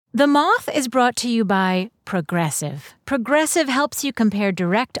The Moth is brought to you by Progressive. Progressive helps you compare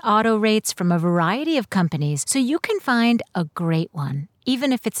direct auto rates from a variety of companies so you can find a great one,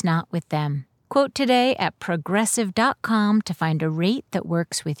 even if it's not with them. Quote today at Progressive.com to find a rate that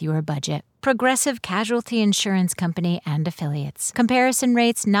works with your budget. Progressive Casualty Insurance Company and Affiliates. Comparison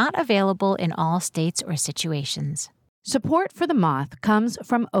rates not available in all states or situations. Support for The Moth comes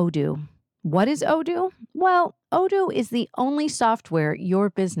from Odoo. What is Odoo? Well, Odoo is the only software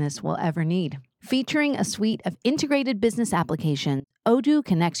your business will ever need. Featuring a suite of integrated business applications, Odoo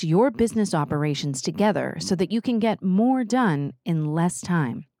connects your business operations together so that you can get more done in less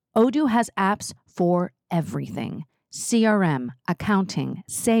time. Odoo has apps for everything: CRM, accounting,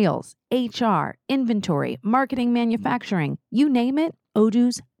 sales, HR, inventory, marketing, manufacturing. You name it,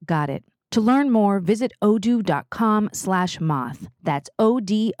 Odoo's got it. To learn more, visit odoo.com/moth. That's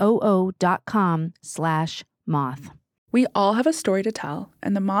odoo.com/moth. We all have a story to tell,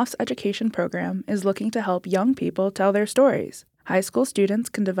 and the Moth's education program is looking to help young people tell their stories. High school students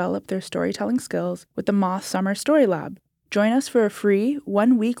can develop their storytelling skills with the Moth Summer Story Lab. Join us for a free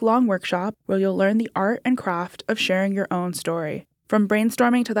 1-week-long workshop where you'll learn the art and craft of sharing your own story. From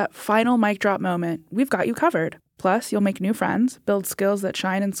brainstorming to that final mic drop moment, we've got you covered. Plus, you'll make new friends, build skills that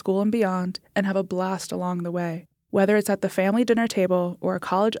shine in school and beyond, and have a blast along the way. Whether it's at the family dinner table or a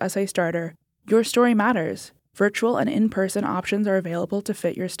college essay starter, your story matters. Virtual and in-person options are available to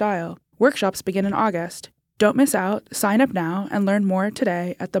fit your style. Workshops begin in August. Don't miss out. Sign up now and learn more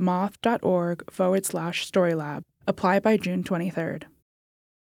today at themoth.org/storylab. Apply by June 23rd.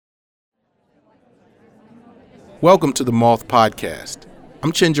 Welcome to the Moth Podcast.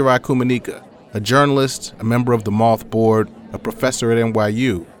 I'm Chenjerai Kumanyika, a journalist, a member of the Moth Board, a professor at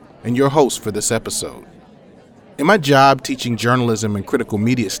NYU, and your host for this episode. In my job teaching journalism and critical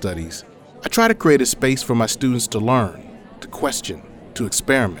media studies, I try to create a space for my students to learn, to question, to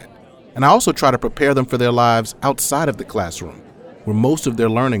experiment, and I also try to prepare them for their lives outside of the classroom, where most of their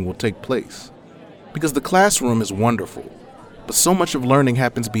learning will take place. Because the classroom is wonderful, but so much of learning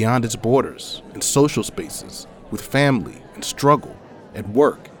happens beyond its borders, in social spaces, with family and struggle, at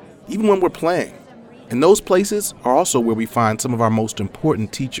work, even when we're playing. And those places are also where we find some of our most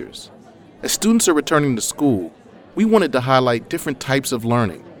important teachers. As students are returning to school, we wanted to highlight different types of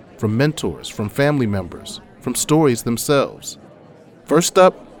learning, from mentors, from family members, from stories themselves. First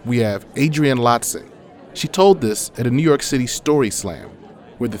up, we have Adrienne Lotson. She told this at a New York City Story Slam,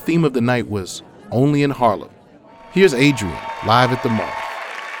 where the theme of the night was Only in Harlem. Here's Adrienne, live at the Moth.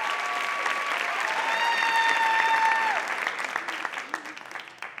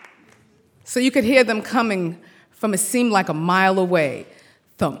 So you could hear them coming from, it seemed like a mile away.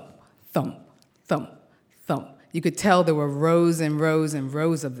 Thump, thump, thump, thump. You could tell there were rows and rows and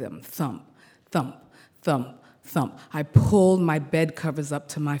rows of them. Thump, thump, thump, thump. I pulled my bed covers up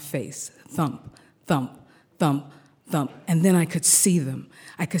to my face. Thump, thump, thump, thump. And then I could see them.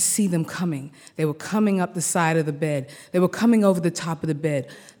 I could see them coming. They were coming up the side of the bed. They were coming over the top of the bed.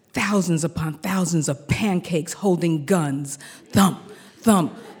 Thousands upon thousands of pancakes holding guns. Thump,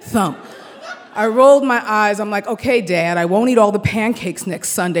 thump, thump. I rolled my eyes. I'm like, okay, Dad, I won't eat all the pancakes next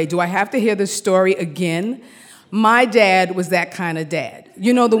Sunday. Do I have to hear this story again? My dad was that kind of dad.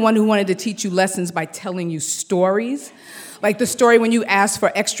 You know, the one who wanted to teach you lessons by telling you stories? Like the story when you asked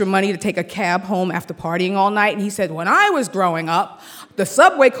for extra money to take a cab home after partying all night, and he said, when I was growing up, the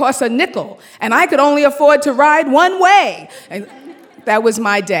subway cost a nickel, and I could only afford to ride one way. And that was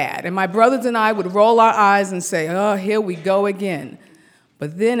my dad. And my brothers and I would roll our eyes and say, oh, here we go again.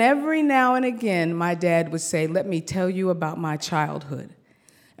 But then every now and again, my dad would say, let me tell you about my childhood.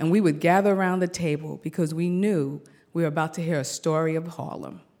 And we would gather around the table because we knew we were about to hear a story of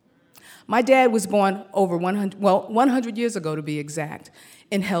Harlem. My dad was born over 100 years ago to be exact,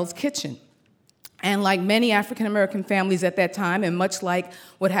 in Hell's Kitchen. And like many African-American families at that time, and much like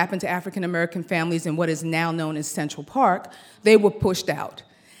what happened to African-American families in what is now known as Central Park, they were pushed out.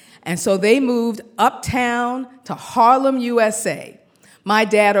 And so they moved uptown to Harlem, USA. My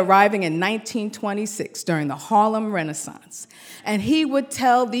dad arriving in 1926 during the Harlem Renaissance. And he would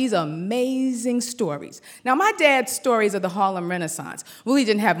tell these amazing stories. Now, my dad's stories of the Harlem Renaissance really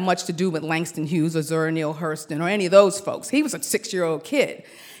didn't have much to do with Langston Hughes or Zora Neale Hurston or any of those folks. He was a 6-year-old kid.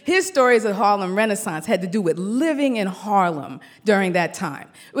 His stories of Harlem Renaissance had to do with living in Harlem during that time.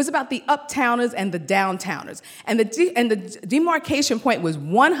 It was about the uptowners and the downtowners. And the demarcation point was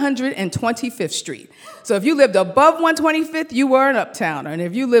 125th Street. So if you lived above 125th, you were an uptowner. And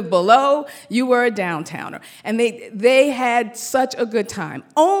if you lived below, you were a downtowner. And they had such a good time.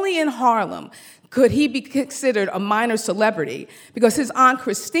 Only in Harlem could he be considered a minor celebrity because his Aunt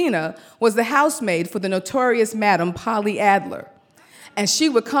Christina was the housemaid for the notorious Madam Polly Adler. And she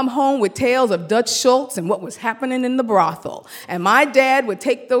would come home with tales of Dutch Schultz and what was happening in the brothel. And my dad would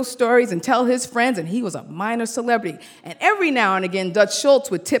take those stories and tell his friends, and he was a minor celebrity. And every now and again, Dutch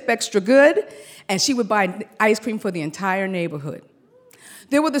Schultz would tip extra good, and she would buy ice cream for the entire neighborhood.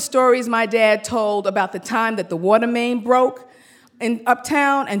 There were the stories my dad told about the time that the water main broke in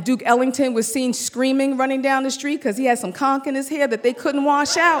Uptown, and Duke Ellington was seen screaming running down the street because he had some conch in his hair that they couldn't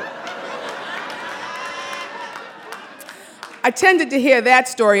wash out. I tended to hear that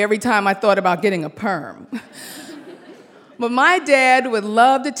story every time I thought about getting a perm. But my dad would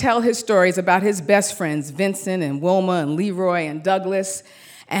love to tell his stories about his best friends, Vincent and Wilma and Leroy and Douglas,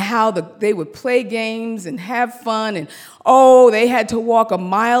 and how they would play games and have fun, and they had to walk a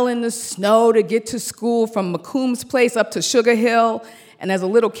mile in the snow to get to school from McComb's place up to Sugar Hill. And as a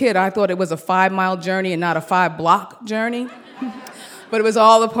little kid, I thought it was a 5-mile journey and not a 5-block journey. But it was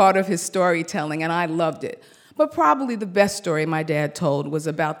all a part of his storytelling, and I loved it. But probably the best story my dad told was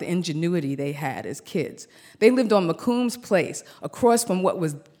about the ingenuity they had as kids. They lived on McComb's place, across from what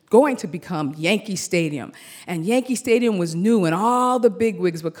was going to become Yankee Stadium. And Yankee Stadium was new, and all the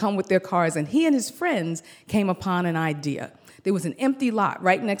bigwigs would come with their cars, and he and his friends came upon an idea. There was an empty lot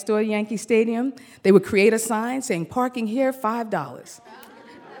right next door to Yankee Stadium. They would create a sign saying, "Parking here, $5."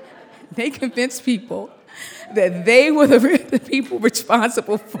 They convinced people that they were the people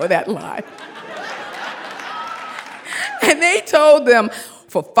responsible for that lot. And they told them,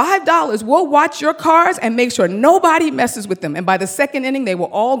 for $5, we'll watch your cars and make sure nobody messes with them. And by the second inning, they were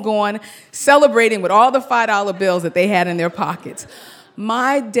all gone, celebrating with all the $5 bills that they had in their pockets.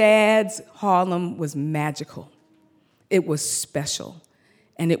 My dad's Harlem was magical. It was special,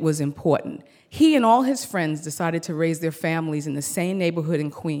 and it was important. He and all his friends decided to raise their families in the same neighborhood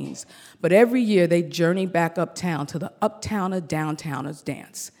in Queens. But every year, they journeyed back uptown to the Uptowner Downtowners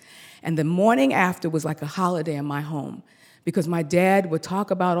dance. And the morning after was like a holiday in my home, because my dad would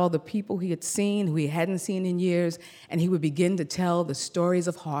talk about all the people he had seen, who he hadn't seen in years, and he would begin to tell the stories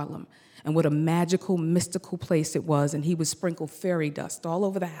of Harlem and what a magical, mystical place it was, and he would sprinkle fairy dust all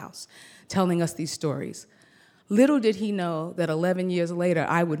over the house, telling us these stories. Little did he know that 11 years later,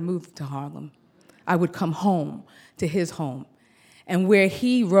 I would move to Harlem. I would come home to his home. And where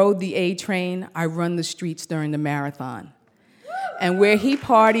he rode the A train, I run the streets during the marathon. And where he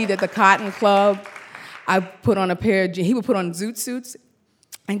partied at the Cotton Club, I put on a pair of jeans. He would put on zoot suits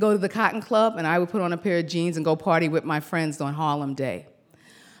and go to the Cotton Club, and I would put on a pair of jeans and go party with my friends on Harlem Day.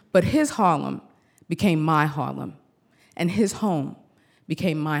 But his Harlem became my Harlem, and his home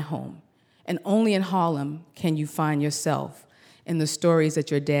became my home. And only in Harlem can you find yourself in the stories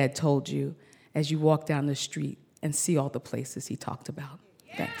that your dad told you as you walk down the street and see all the places he talked about.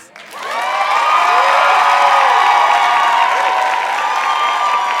 Thanks.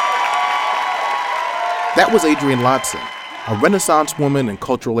 That was Adrienne Lotson, a Renaissance woman and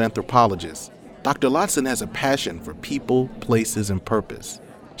cultural anthropologist. Dr. Lotson has a passion for people, places, and purpose.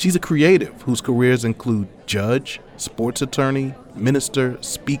 She's a creative whose careers include judge, sports attorney, minister,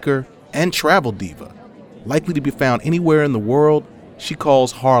 speaker, and travel diva. Likely to be found anywhere in the world, she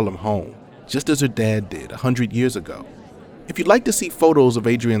calls Harlem home, just as her dad did 100 years ago. If you'd like to see photos of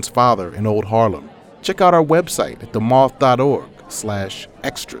Adrienne's father in Old Harlem, check out our website at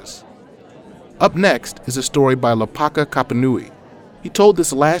themoth.org/extras. Up next is a story by Lopaka Kapanui. He told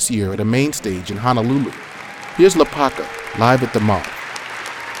this last year at a main stage in Honolulu. Here's Lopaka, live at the Moth.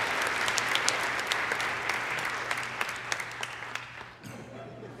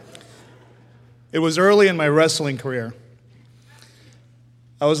 It was early in my wrestling career.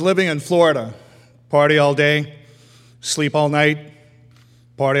 I was living in Florida, party all day, sleep all night,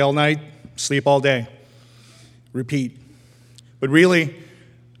 party all night, sleep all day, repeat. But really,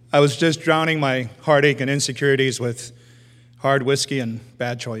 I was just drowning my heartache and insecurities with hard whiskey and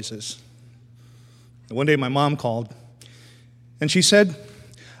bad choices. And one day my mom called, and she said,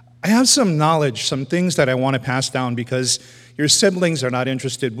 "I have some knowledge, some things that I want to pass down because your siblings are not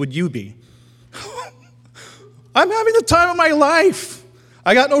interested. Would you be?" I'm having the time of my life.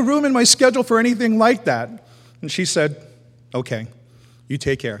 I got no room in my schedule for anything like that. And she said, "Okay, you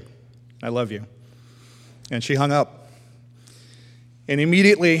take care. I love you." And she hung up. And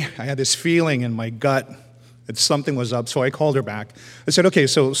immediately, I had this feeling in my gut that something was up, so I called her back. I said, "Okay,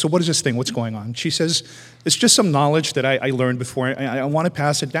 so what is this thing? What's going on?" She says, "It's just some knowledge that I learned before. I want to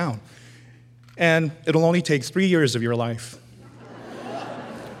pass it down. And it'll only take 3 years of your life."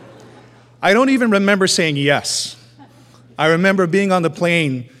 I don't even remember saying yes. I remember being on the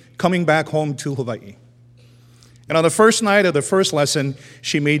plane, coming back home to Hawaii. And on the first night of the first lesson,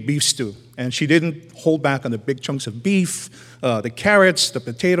 she made beef stew. And she didn't hold back on the big chunks of beef, the carrots, the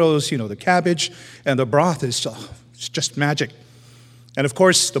potatoes, the cabbage, and the broth is it's just magic. And of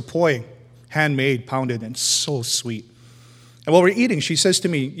course, the poi, handmade, pounded, and so sweet. And while we're eating, she says to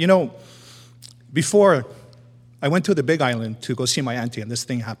me, before I went to the Big Island to go see my auntie, and this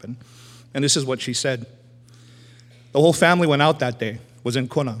thing happened. And this is what she said. The whole family went out that day, was in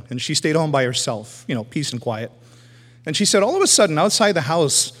Kuna, and she stayed home by herself, peace and quiet. And she said, all of a sudden, outside the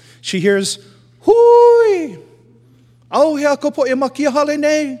house, she hears, "Hui! Who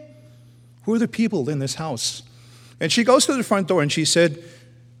are the people in this house?" And she goes to the front door and she said,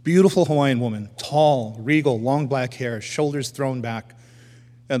 beautiful Hawaiian woman, tall, regal, long black hair, shoulders thrown back.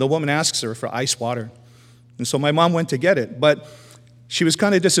 And the woman asks her for ice water. And so my mom went to get it, but she was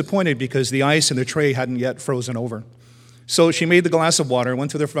kind of disappointed because the ice in the tray hadn't yet frozen over. So she made the glass of water,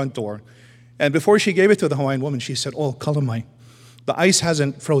 went to the front door, and before she gave it to the Hawaiian woman, she said, "Oh, kalamai, the ice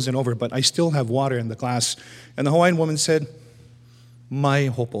hasn't frozen over, but I still have water in the glass." And the Hawaiian woman said, "Mai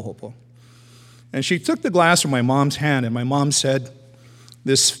hopo hopo." And she took the glass from my mom's hand, and my mom said,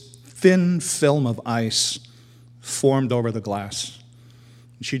 this thin film of ice formed over the glass.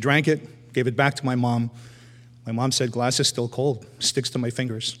 She drank it, gave it back to my mom. My mom said, "Glass is still cold, sticks to my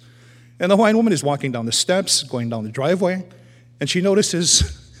fingers." And the Hawaiian woman is walking down the steps, going down the driveway, and she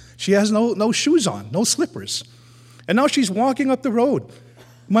notices she has no shoes on, no slippers. And now she's walking up the road.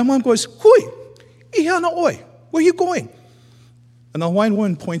 My mom goes, "Hui, ihana oi, where are you going?" And the Hawaiian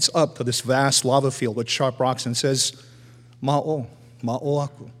woman points up to this vast lava field with sharp rocks and says, "Ma'o, ma'o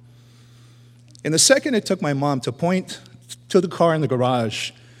aku." In the second it took my mom to point to the car in the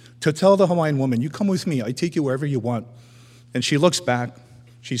garage to tell the Hawaiian woman, "You come with me, I take you wherever you want." And she looks back,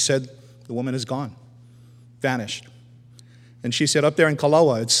 she said, the woman is gone, vanished. And she said, up there in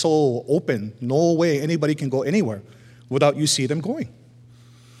Kalawa, it's so open, no way anybody can go anywhere without you see them going.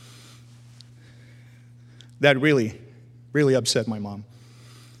 That really upset my mom.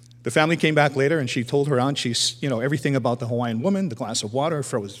 The family came back later and she told her aunt everything about the Hawaiian woman, the glass of water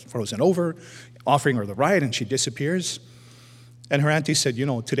frozen over, offering her the ride, and she disappears. And her auntie said,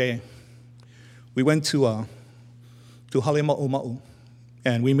 today we went to Halema'uma'u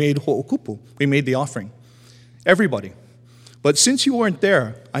and we made ho'okupu. We made the offering. Everybody. But since you weren't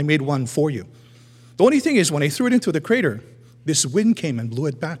there, I made one for you. The only thing is, when I threw it into the crater, this wind came and blew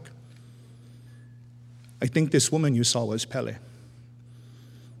it back. I think this woman you saw was Pele.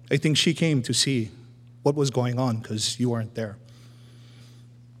 I think she came to see what was going on because you weren't there.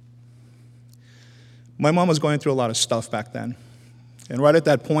 My mom was going through a lot of stuff back then. And right at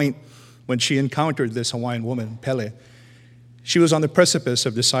that point, when she encountered this Hawaiian woman, Pele, she was on the precipice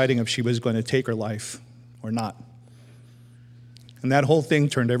of deciding if she was going to take her life or not. And that whole thing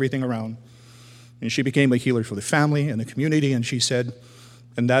turned everything around. And she became a healer for the family and the community, and she said,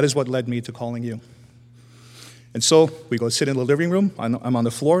 "And that is what led me to calling you." And so we go sit in the living room. I'm on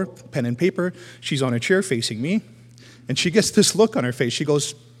the floor, pen and paper. She's on a chair facing me. And she gets this look on her face. She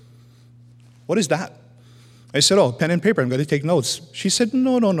goes, "What is that?" I said, "Oh, pen and paper. I'm going to take notes." She said,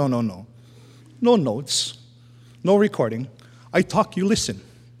 No. No notes. No recording. I talk, you listen.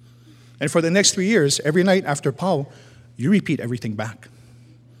 And for the next 3 years, every night after Pau, you repeat everything back.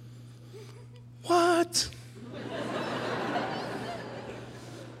 What?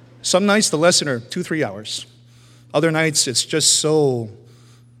 Some nights the lesson are 2-3 hours. Other nights it's just so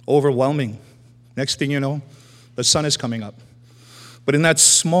overwhelming. Next thing you know, the sun is coming up. But in that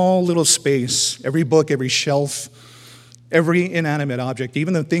small little space, every book, every shelf, every inanimate object,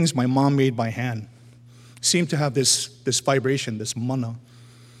 even the things my mom made by hand, seemed to have this vibration, this mana.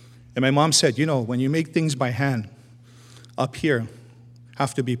 And my mom said, when you make things by hand, up here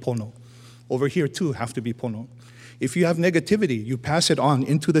have to be pono. Over here too have to be pono. If you have negativity, you pass it on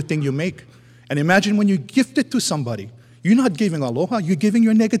into the thing you make. And imagine when you gift it to somebody, you're not giving aloha, you're giving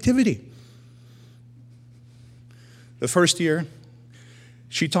your negativity. The first year,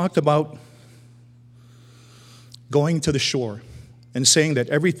 she talked about going to the shore and saying that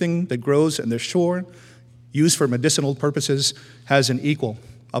everything that grows in the shore, used for medicinal purposes, has an equal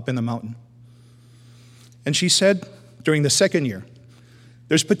up in the mountain. And she said during the second year,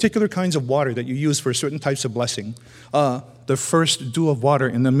 there's particular kinds of water that you use for certain types of blessing. The first dew of water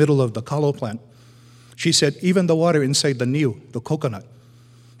in the middle of the kalo plant. She said even the water inside the niu, the coconut,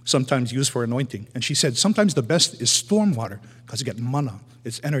 sometimes used for anointing. And she said sometimes the best is storm water because you get mana,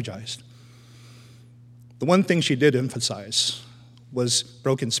 it's energized. The one thing she did emphasize was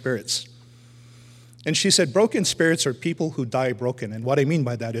broken spirits. And she said broken spirits are people who die broken. And what I mean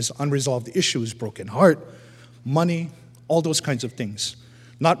by that is unresolved issues, broken heart, money, all those kinds of things.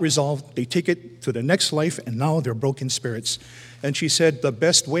 Not resolved, they take it to the next life, and now they're broken spirits. And she said the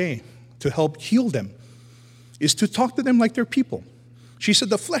best way to help heal them is to talk to them like they're people. She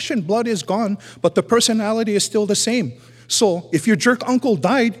said the flesh and blood is gone, but the personality is still the same. So if your jerk uncle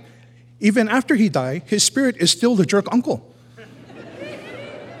died, even after he died, his spirit is still the jerk uncle.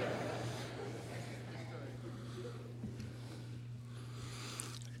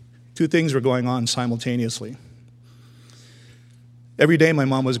 Two things were going on simultaneously. Every day my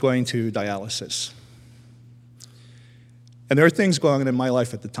mom was going to dialysis. And there are things going on in my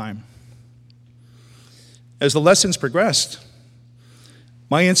life at the time. As the lessons progressed,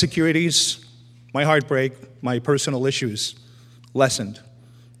 my insecurities, my heartbreak, my personal issues lessened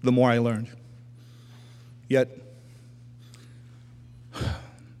the more I learned. Yet,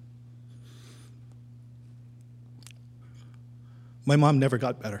 my mom never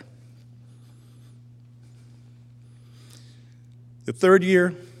got better. The third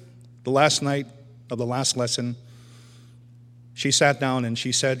year, the last night of the last lesson, she sat down and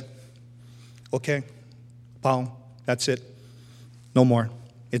she said, "Okay, Paul, that's it. No more.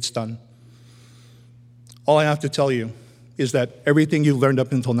 It's done. All I have to tell you is that everything you've learned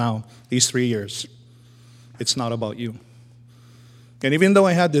up until now, these 3 years, it's not about you." And even though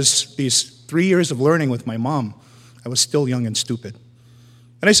I had these 3 years of learning with my mom, I was still young and stupid.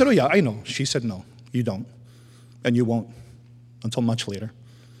 And I said, "Oh yeah, I know." She said, "No, you don't. And you won't until much later."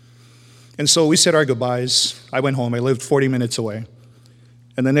 And so we said our goodbyes. I went home. I lived 40 minutes away.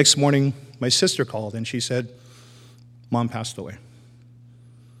 And the next morning, my sister called and she said, "Mom passed away."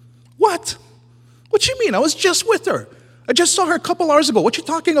 "What? What you mean? I was just with her. I just saw her a couple hours ago. What you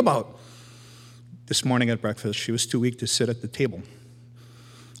talking about?" This morning at breakfast, she was too weak to sit at the table.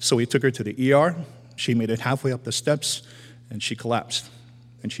 So we took her to the ER. She made it halfway up the steps, and she collapsed,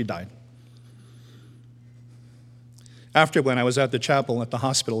 and she died. After, when I was at the chapel at the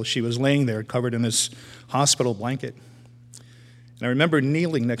hospital, she was laying there covered in this hospital blanket. And I remember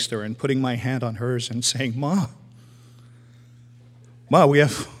kneeling next to her and putting my hand on hers and saying, Ma, we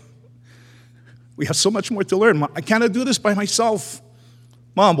have so much more to learn. Ma, I cannot do this by myself.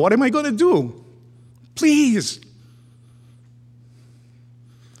 Mom, what am I going to do? Please."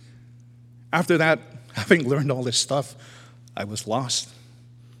 After that, having learned all this stuff, I was lost.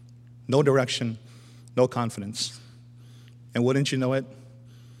 No direction, no confidence. And wouldn't you know it,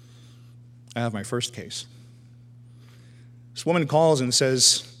 I have my first case. This woman calls and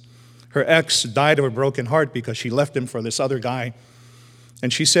says her ex died of a broken heart because she left him for this other guy.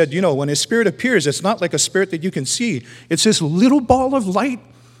 And she said, when his spirit appears, it's not like a spirit that you can see. It's this little ball of light,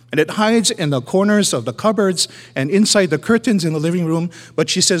 and it hides in the corners of the cupboards and inside the curtains in the living room. But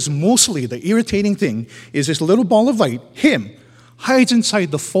she says mostly the irritating thing is this little ball of light, him, hides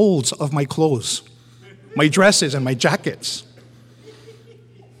inside the folds of my clothes, my dresses and my jackets.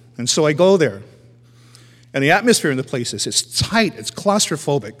 And so I go there. And the atmosphere in the place is tight, it's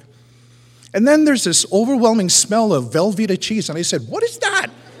claustrophobic. And then there's this overwhelming smell of Velveeta cheese. And I said, "What is that?"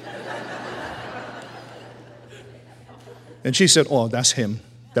 And she said, "Oh, that's him.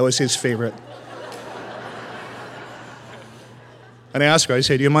 That was his favorite." And I asked her, I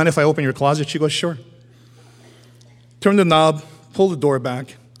said, "Do you mind if I open your closet?" She goes, "Sure." Turn the knob, pull the door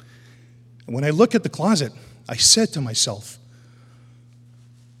back. And when I look at the closet, I said to myself,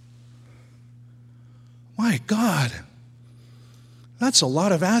 "My God, that's a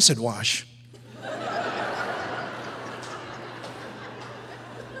lot of acid wash."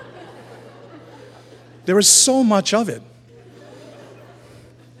 There was so much of it.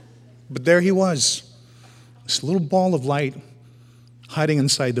 But there he was, this little ball of light hiding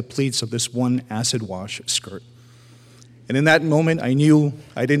inside the pleats of this one acid wash skirt. And in that moment, I knew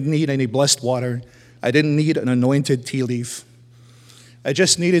I didn't need any blessed water. I didn't need an anointed tea leaf. I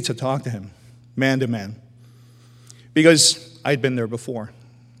just needed to talk to him, man to man. Because I'd been there before,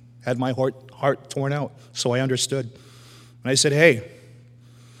 had my heart torn out, so I understood. And I said, "Hey,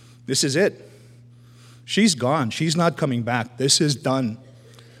 this is it. She's gone. She's not coming back. This is done.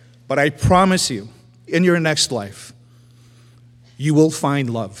 But I promise you, in your next life, you will find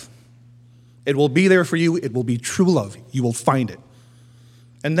love. It will be there for you. It will be true love. You will find it."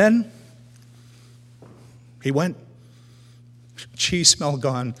 And then he went. Cheese smell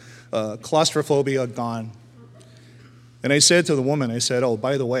gone. Claustrophobia gone. And I said to the woman, I said, "Oh,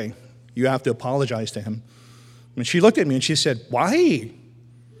 by the way, you have to apologize to him." And she looked at me and she said, "Why?"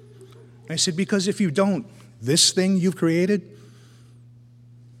 I said, "Because if you don't, this thing you've created,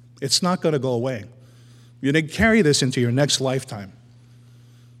 it's not going to go away. You're going to carry this into your next lifetime."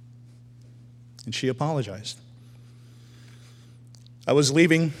 And she apologized. I was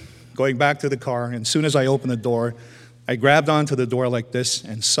leaving, going back to the car, and as soon as I opened the door, I grabbed onto the door like this,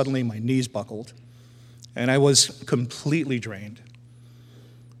 and suddenly my knees buckled, and I was completely drained.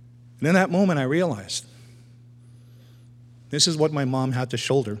 And in that moment, I realized this is what my mom had to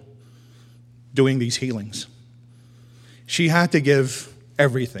shoulder doing these healings. She had to give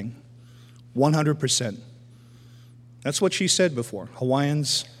everything, 100%. That's what she said before.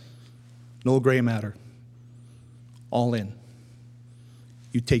 Hawaiians, no gray matter. All in.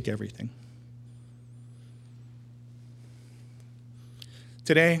 You take everything.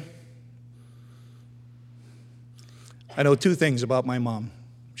 Today, I know two things about my mom.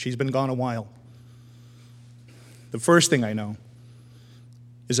 She's been gone a while. The first thing I know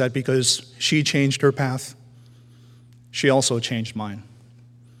is that because she changed her path, she also changed mine.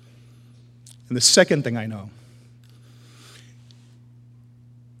 And the second thing I know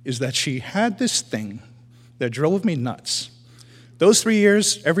is that she had this thing that drove me nuts. Those 3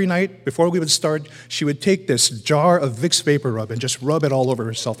 years, every night before we would start, she would take this jar of Vicks Vapor Rub and just rub it all over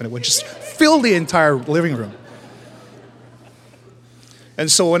herself, and it would just fill the entire living room.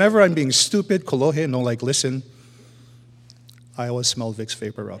 And so whenever I'm being stupid, kolohe, no, like, listen, I always smell Vicks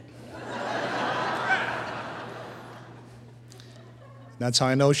Vapor Rub. That's how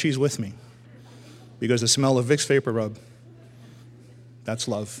I know she's with me, because the smell of Vicks Vapor Rub, that's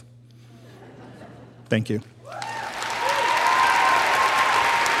love. Thank you.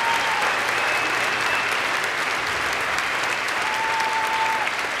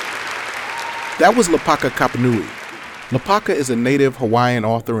 That was Lopaka Kapanui. Lopaka is a native Hawaiian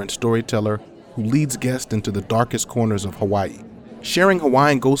author and storyteller who leads guests into the darkest corners of Hawaii. Sharing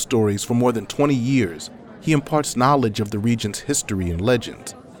Hawaiian ghost stories for more than 20 years, he imparts knowledge of the region's history and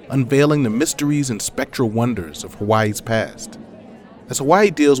legends, unveiling the mysteries and spectral wonders of Hawaii's past. As Hawaii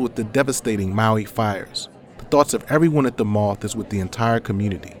deals with the devastating Maui fires, the thoughts of everyone at the Moth is with the entire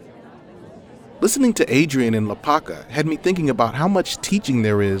community. Listening to Adrienne and Lopaka had me thinking about how much teaching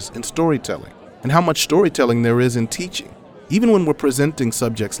there is in storytelling, and how much storytelling there is in teaching. Even when we're presenting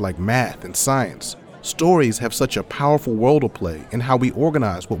subjects like math and science, stories have such a powerful role to play in how we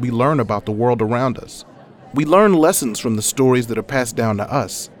organize what we learn about the world around us. We learn lessons from the stories that are passed down to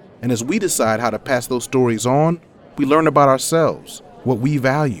us, and as we decide how to pass those stories on, we learn about ourselves, what we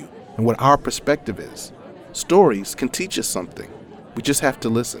value, and what our perspective is. Stories can teach us something. We just have to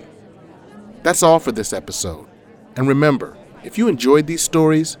listen. That's all for this episode. And remember, if you enjoyed these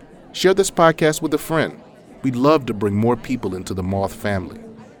stories, share this podcast with a friend. We'd love to bring more people into the Moth family.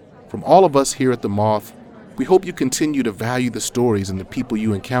 From all of us here at the Moth, we hope you continue to value the stories and the people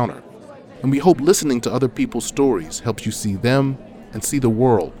you encounter. And we hope listening to other people's stories helps you see them and see the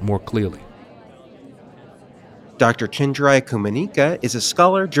world more clearly. Dr. Chenjerai Kumanyika is a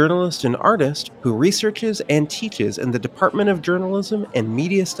scholar, journalist, and artist who researches and teaches in the Department of Journalism and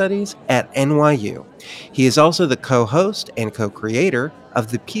Media Studies at NYU. He is also the co-host and co-creator of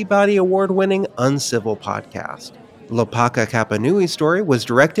the Peabody-award-winning Uncivil podcast. Lopaka Kapanui's story was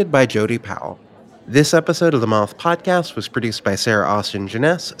directed by Jody Powell. This episode of the Moth Podcast was produced by Sarah Austin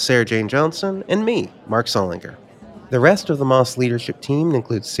Jeunesse, Sarah Jane Johnson, and me, Mark Solinger. The rest of the Moth's leadership team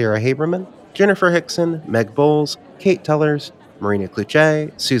includes Sarah Haberman, Jennifer Hickson, Meg Bowles, Kate Tellers, Marina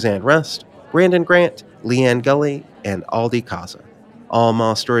Cluche, Suzanne Rust, Brandon Grant, Leanne Gully, and Aldi Kaza. All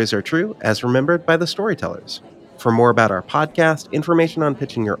Moth stories are true, as remembered by the Storytellers. For more about our podcast, information on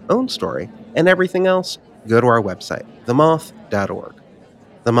pitching your own story, and everything else, go to our website, themoth.org.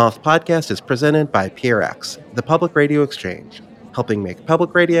 The Moth Podcast is presented by PRX, the Public Radio Exchange, helping make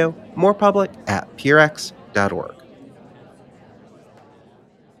public radio more public at prx.org.